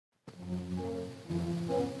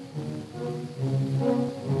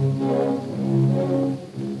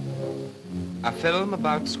film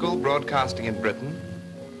about school broadcasting in Britain.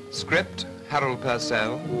 Script, Harold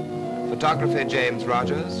Purcell. Photography, James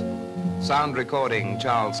Rogers. Sound recording,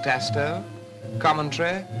 Charles Tasto.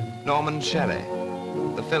 Commentary, Norman Shelley.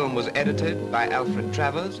 The film was edited by Alfred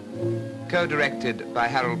Travers. Co-directed by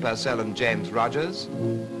Harold Purcell and James Rogers.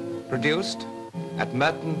 Produced at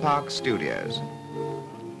Merton Park Studios.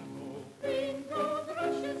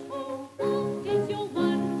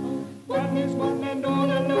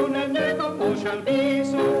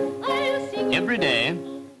 Every day,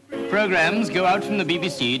 programs go out from the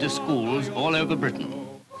BBC to schools all over Britain.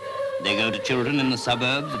 They go to children in the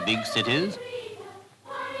suburbs of big cities.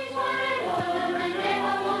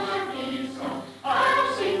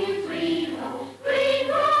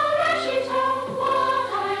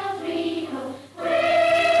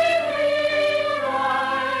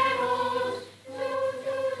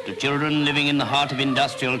 To children living in the heart of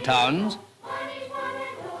industrial towns.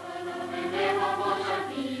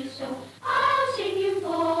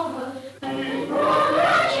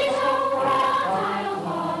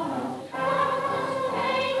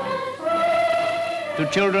 To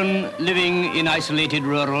children living in isolated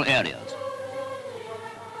rural areas.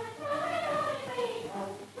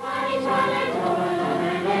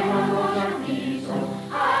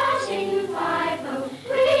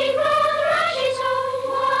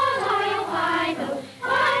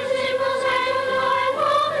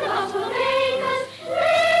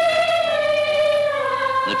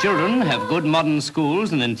 The children have good modern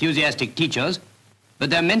schools and enthusiastic teachers, but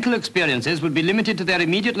their mental experiences would be limited to their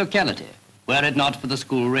immediate locality, were it not for the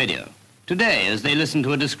school radio. Today, as they listen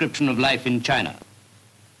to a description of life in China,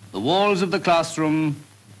 the walls of the classroom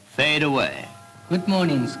fade away. Good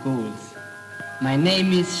morning, schools. My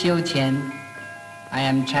name is Xiu Qian. I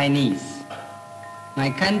am Chinese. My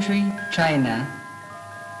country, China,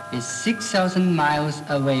 is 6,000 miles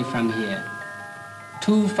away from here.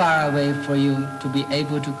 Too far away for you to be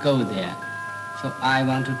able to go there. So I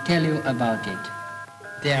want to tell you about it.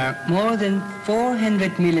 There are more than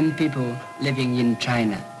 400 million people living in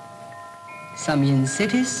China. Some in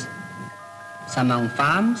cities, some on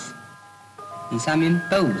farms, and some in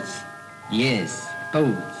boats. Yes,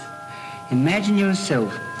 boats. Imagine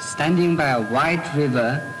yourself standing by a wide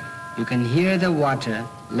river. You can hear the water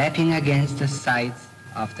lapping against the sides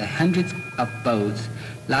of the hundreds of boats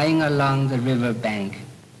lying along the river bank.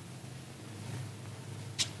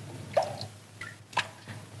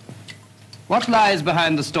 What lies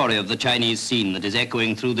behind the story of the Chinese scene that is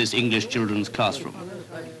echoing through this English children's classroom?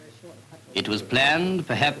 It was planned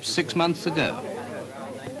perhaps 6 months ago.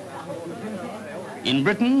 In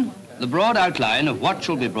Britain, the broad outline of what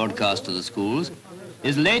shall be broadcast to the schools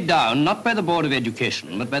is laid down not by the Board of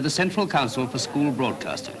Education, but by the Central Council for School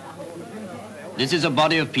Broadcasting. This is a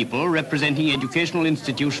body of people representing educational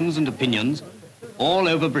institutions and opinions all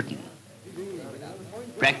over Britain.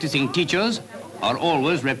 Practicing teachers are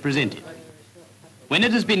always represented. When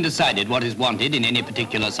it has been decided what is wanted in any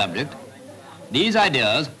particular subject, these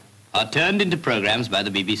ideas are turned into programs by the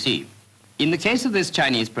BBC. In the case of this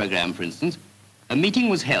Chinese program, for instance, a meeting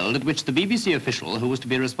was held at which the BBC official who was to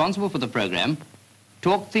be responsible for the program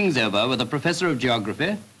talked things over with a professor of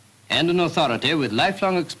geography and an authority with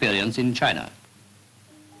lifelong experience in China.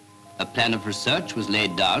 A plan of research was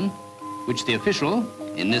laid down, which the official,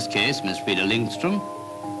 in this case Miss Frida Lindström,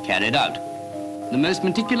 carried out. The most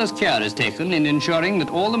meticulous care is taken in ensuring that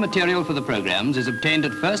all the material for the programs is obtained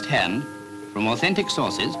at first hand from authentic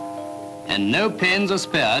sources, and no pains are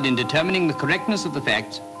spared in determining the correctness of the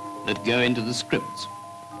facts that go into the scripts.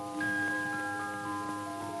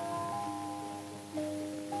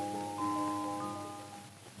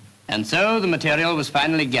 And so the material was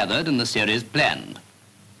finally gathered and the series planned.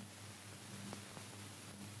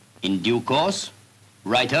 In due course,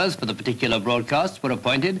 writers for the particular broadcasts were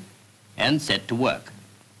appointed and set to work.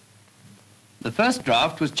 The first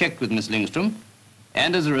draft was checked with Miss Lindström,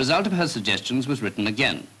 and as a result of her suggestions was written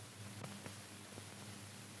again.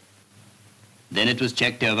 Then it was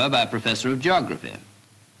checked over by a professor of geography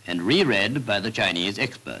and reread by the Chinese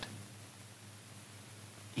expert.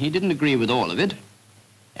 He didn't agree with all of it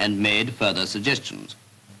and made further suggestions.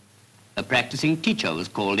 A practicing teacher was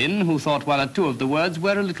called in who thought one or two of the words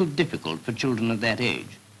were a little difficult for children of that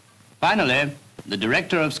age. Finally, the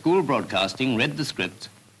director of school broadcasting read the scripts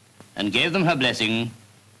and gave them her blessing,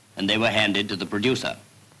 and they were handed to the producer.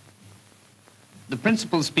 The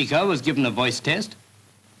principal speaker was given a voice test,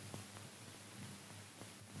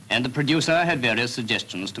 and the producer had various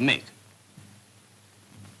suggestions to make.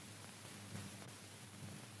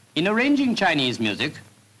 In arranging Chinese music,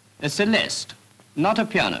 a celeste, not a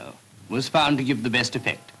piano, was found to give the best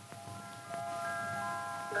effect.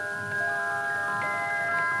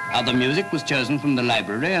 Other music was chosen from the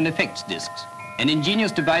library and effects discs. An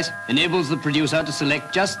ingenious device enables the producer to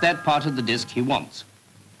select just that part of the disc he wants.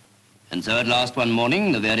 And so at last one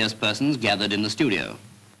morning, the various persons gathered in the studio.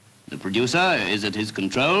 The producer is at his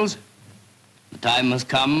controls. The time has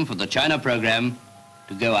come for the China program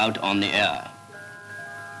to go out on the air.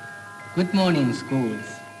 Good morning, schools.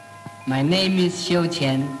 My name is Xiu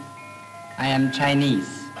Qian. I am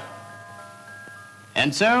Chinese.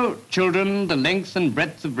 And so, children the length and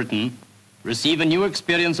breadth of Britain receive a new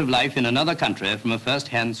experience of life in another country from a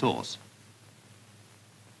first-hand source.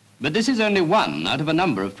 But this is only one out of a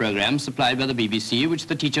number of programs supplied by the BBC which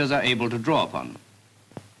the teachers are able to draw upon.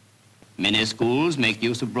 Many schools make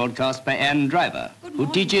use of broadcasts by Anne Driver, who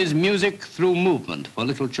teaches music through movement for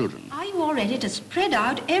little children. Are you all ready to spread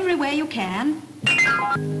out everywhere you can?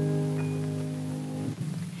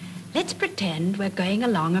 Let's pretend we're going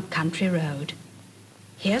along a country road.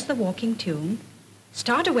 Here's the walking tune.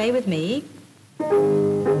 Start away with me.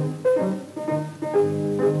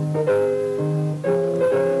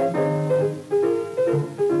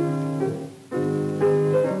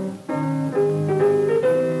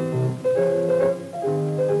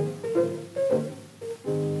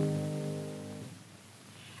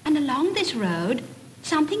 And along this road,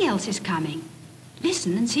 something else is coming.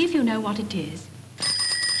 Listen and see if you know what it is.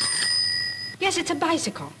 Yes, it's a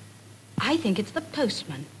bicycle. I think it's the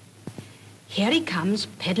postman. Here he comes,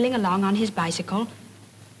 pedaling along on his bicycle.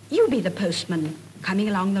 You be the postman, coming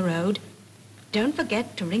along the road. Don't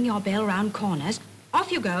forget to ring your bell round corners.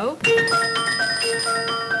 Off you go.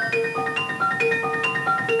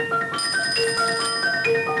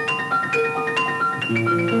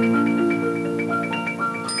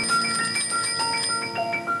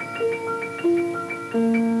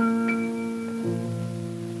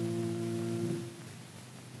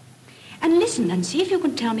 And listen and see if you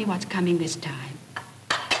can tell me what's coming this time.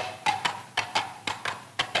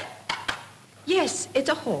 Yes, it's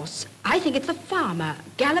a horse. I think it's the farmer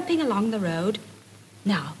galloping along the road.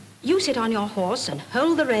 Now, you sit on your horse and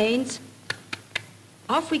hold the reins.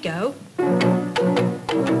 Off we go.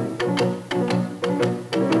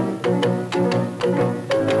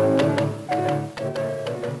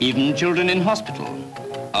 Even children in hospital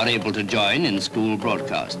are able to join in school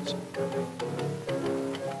broadcasts.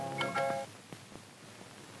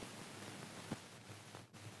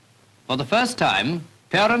 For the first time,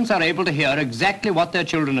 parents are able to hear exactly what their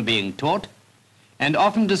children are being taught and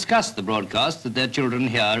often discuss the broadcasts that their children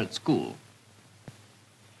hear at school.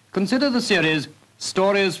 Consider the series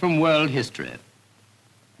Stories from World History.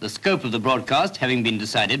 The scope of the broadcast having been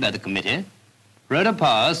decided by the committee, Rhoda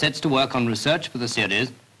Power sets to work on research for the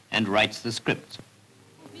series and writes the scripts.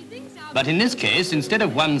 But in this case, instead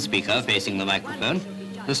of one speaker facing the microphone,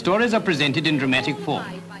 the stories are presented in dramatic form.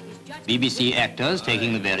 BBC actors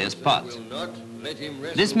taking the various parts.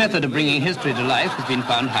 This method of bringing history to life has been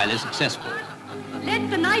found highly successful. Let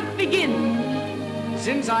the night begin.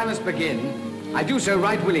 Since I must begin, I do so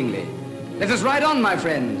right willingly. Let us ride on, my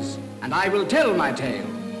friends, and I will tell my tale.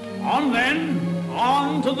 On then,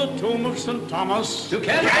 on to the tomb of St. Thomas. To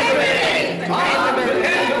Canterbury!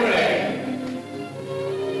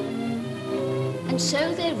 And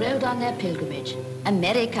so they rode on their pilgrimage, a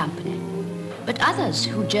merry company. But others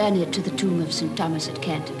who journeyed to the tomb of St. Thomas at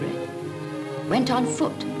Canterbury went on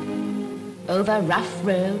foot, over rough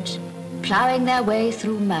roads, ploughing their way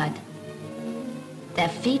through mud, their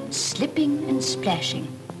feet slipping and splashing.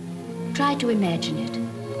 Try to imagine it.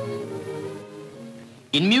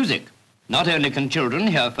 In music, not only can children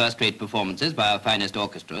hear first-rate performances by our finest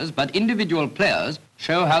orchestras, but individual players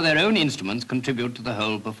show how their own instruments contribute to the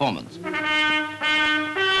whole performance.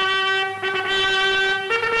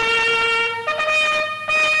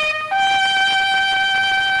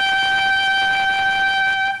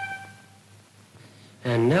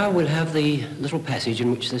 And now we'll have the little passage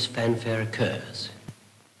in which this fanfare occurs.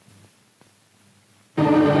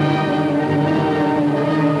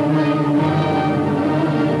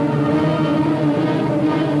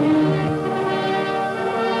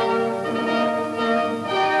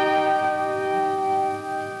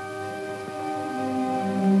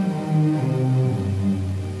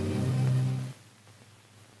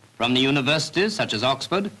 From the universities, such as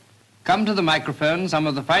Oxford, come to the microphone some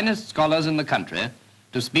of the finest scholars in the country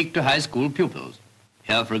to speak to high school pupils.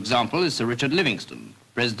 Here, for example, is Sir Richard Livingston,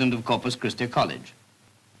 president of Corpus Christi College.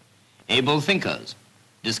 Able thinkers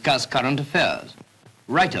discuss current affairs,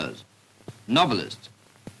 writers, novelists,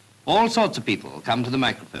 all sorts of people come to the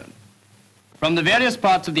microphone. From the various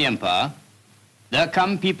parts of the empire, there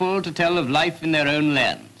come people to tell of life in their own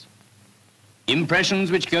lands,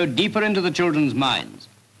 impressions which go deeper into the children's minds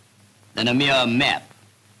than a mere map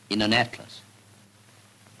in an atlas.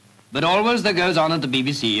 But always there goes on at the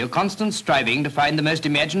BBC a constant striving to find the most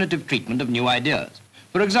imaginative treatment of new ideas.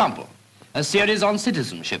 For example, a series on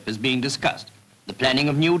citizenship is being discussed. The planning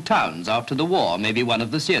of new towns after the war may be one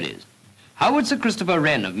of the series. How would Sir Christopher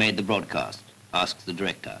Wren have made the broadcast? Asks the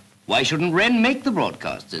director. Why shouldn't Wren make the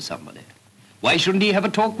broadcast, says somebody. Why shouldn't he have a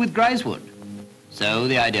talk with Griswold? So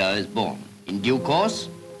the idea is born. In due course,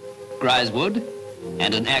 Griswold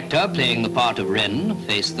and an actor playing the part of Wren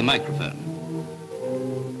face the microphone.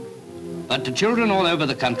 But to children all over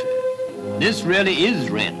the country, this really is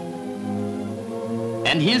Wren.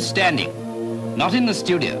 And he is standing, not in the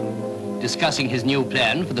studio, discussing his new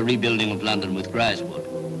plan for the rebuilding of London with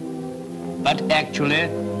Griswold, but actually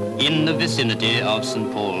in the vicinity of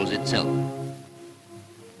St. Paul's itself.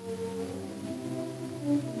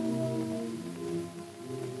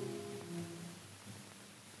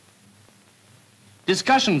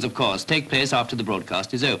 Discussions, of course, take place after the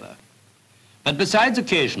broadcast is over. But besides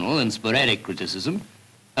occasional and sporadic criticism,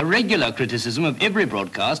 a regular criticism of every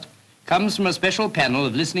broadcast comes from a special panel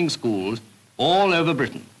of listening schools all over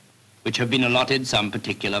Britain, which have been allotted some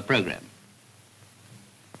particular program.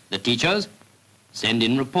 The teachers send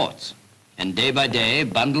in reports, and day by day,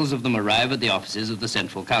 bundles of them arrive at the offices of the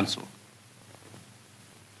Central Council.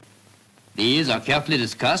 These are carefully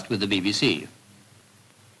discussed with the BBC.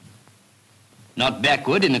 Not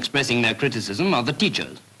backward in expressing their criticism are the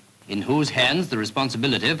teachers, in whose hands the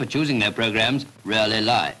responsibility for choosing their programs rarely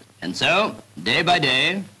lies. And so, day by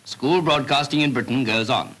day, school broadcasting in Britain goes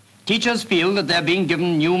on. Teachers feel that they're being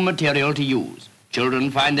given new material to use. Children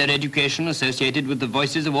find their education associated with the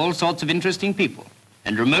voices of all sorts of interesting people.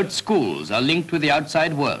 And remote schools are linked with the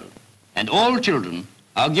outside world. And all children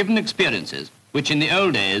are given experiences which in the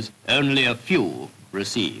old days only a few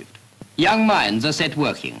received. Young minds are set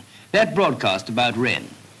working. That broadcast about Wren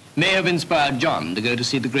may have inspired John to go to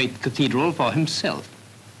see the great cathedral for himself,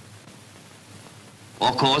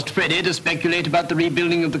 or caused Freddie to speculate about the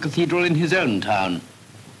rebuilding of the cathedral in his own town,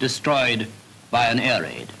 destroyed by an air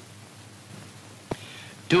raid.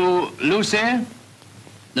 To Lucy,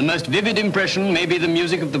 the most vivid impression may be the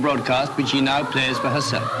music of the broadcast which she now plays for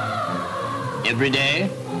herself. Every day,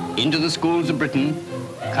 into the schools of Britain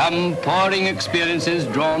come pouring experiences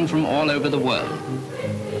drawn from all over the world.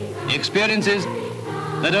 Experiences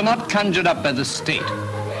that are not conjured up by the state,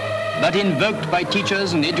 but invoked by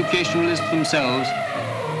teachers and educationalists themselves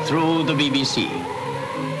through the BBC.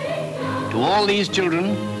 To all these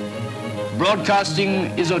children,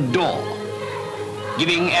 broadcasting is a door,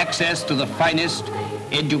 giving access to the finest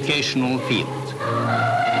educational fields.